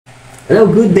Hello,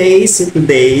 good day. So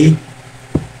today,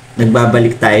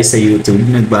 nagbabalik tayo sa YouTube.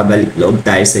 Nagbabalik loob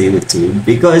tayo sa YouTube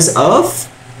because of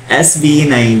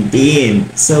SB19.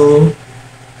 So,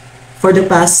 for the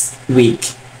past week,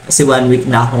 kasi 1 week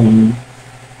na akong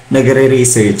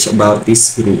nagre-research about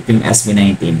this group, yung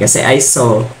SB19. Kasi I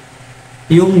saw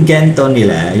yung gento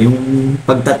nila, yung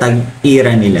pagtatag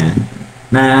era nila,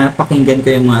 na pakinggan ko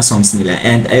yung mga songs nila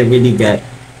and I really got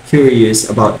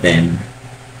curious about them.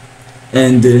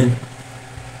 And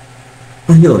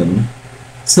ayun.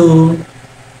 So,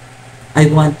 I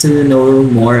want to know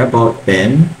more about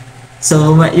them.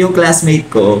 So, yung classmate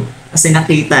ko, kasi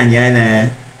nakita niya na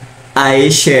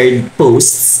I shared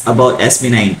posts about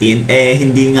SB19.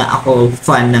 Hindi nga ako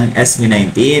fan ng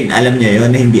SB19. Alam niyo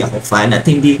yun na hindi ako fan at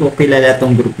hindi ko kilala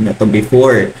tong group na to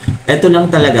before. Ito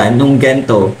lang talaga, nung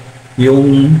gento,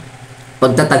 yung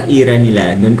pagtatag-ira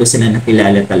nila, doon ko sila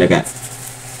nakilala talaga.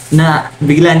 Na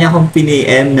bigla niya akong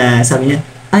pin-AM na sabi niya,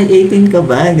 ay 18 ka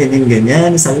ba?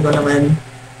 Ganyan-ganyan. Sabi ko naman,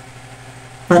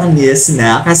 parang yes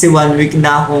na. Kasi 1 week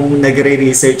na akong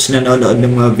nagre-research, nanonood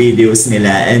ng mga videos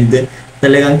nila and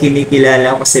talagang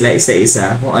kinikilala ko sila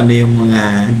isa-isa kung ano yung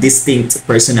mga distinct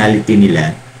personality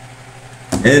nila.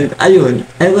 And ayun,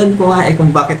 ewan ko nga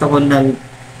kung bakit ako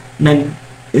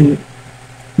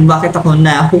bakit ako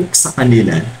na-hook sa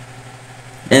kanila.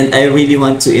 And I really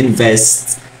want to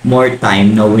invest more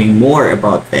time knowing more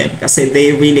about them kasi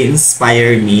they really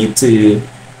inspire me to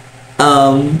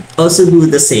also do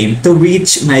the same, to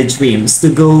reach my dreams,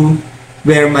 to go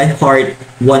where my heart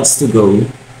wants to go,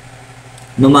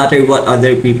 no matter what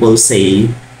other people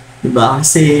say. Diba?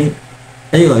 Kasi,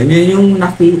 ayun, yun yung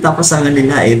nakita ko sa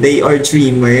kanila eh. They are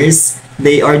dreamers,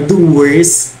 they are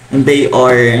doers, and they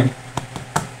are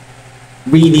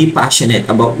really passionate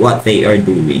about what they are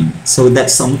doing. So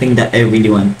that's something that I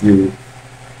really want to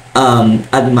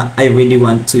I really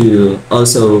want to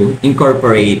also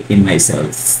incorporate in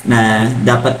myself na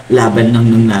dapat laban lang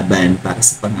ng laban para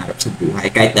sa pangarap sa buhay.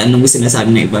 Kahit anong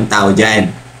sinasabi ng ibang tao dyan.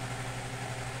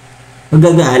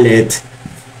 Magagalit.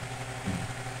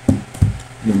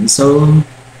 So,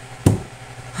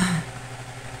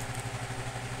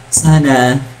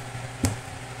 sana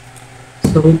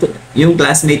yung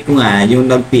classmate ko nga, yung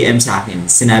nag-PM sa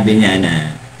akin, sinabi niya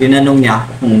na, tinanong niya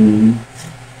ako kung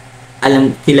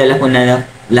kilala ko na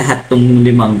lahat tong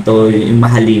 5 to, yung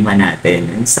Mahalima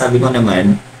natin. And sabi ko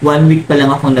naman, 1 week pa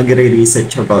lang ako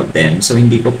nagre-research about them, so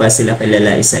hindi ko pa sila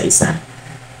kilala isa-isa.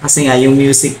 Kasi nga, yung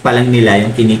music pa lang nila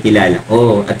yung kinikilala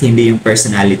ko at hindi yung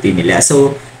personality nila.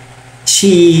 So,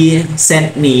 she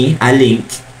sent me a link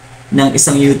ng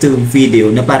isang YouTube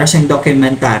video na para siyang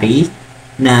documentary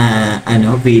na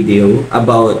video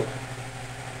about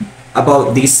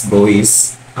these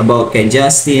boys, about kay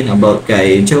Justin, about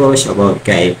kay Josh, about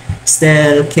kay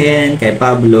Stel, Ken, kay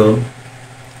Pablo.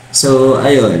 So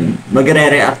ayun,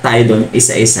 magre-react tayo doon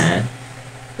isa-isa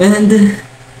and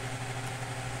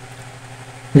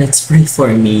let's pray for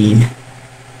me.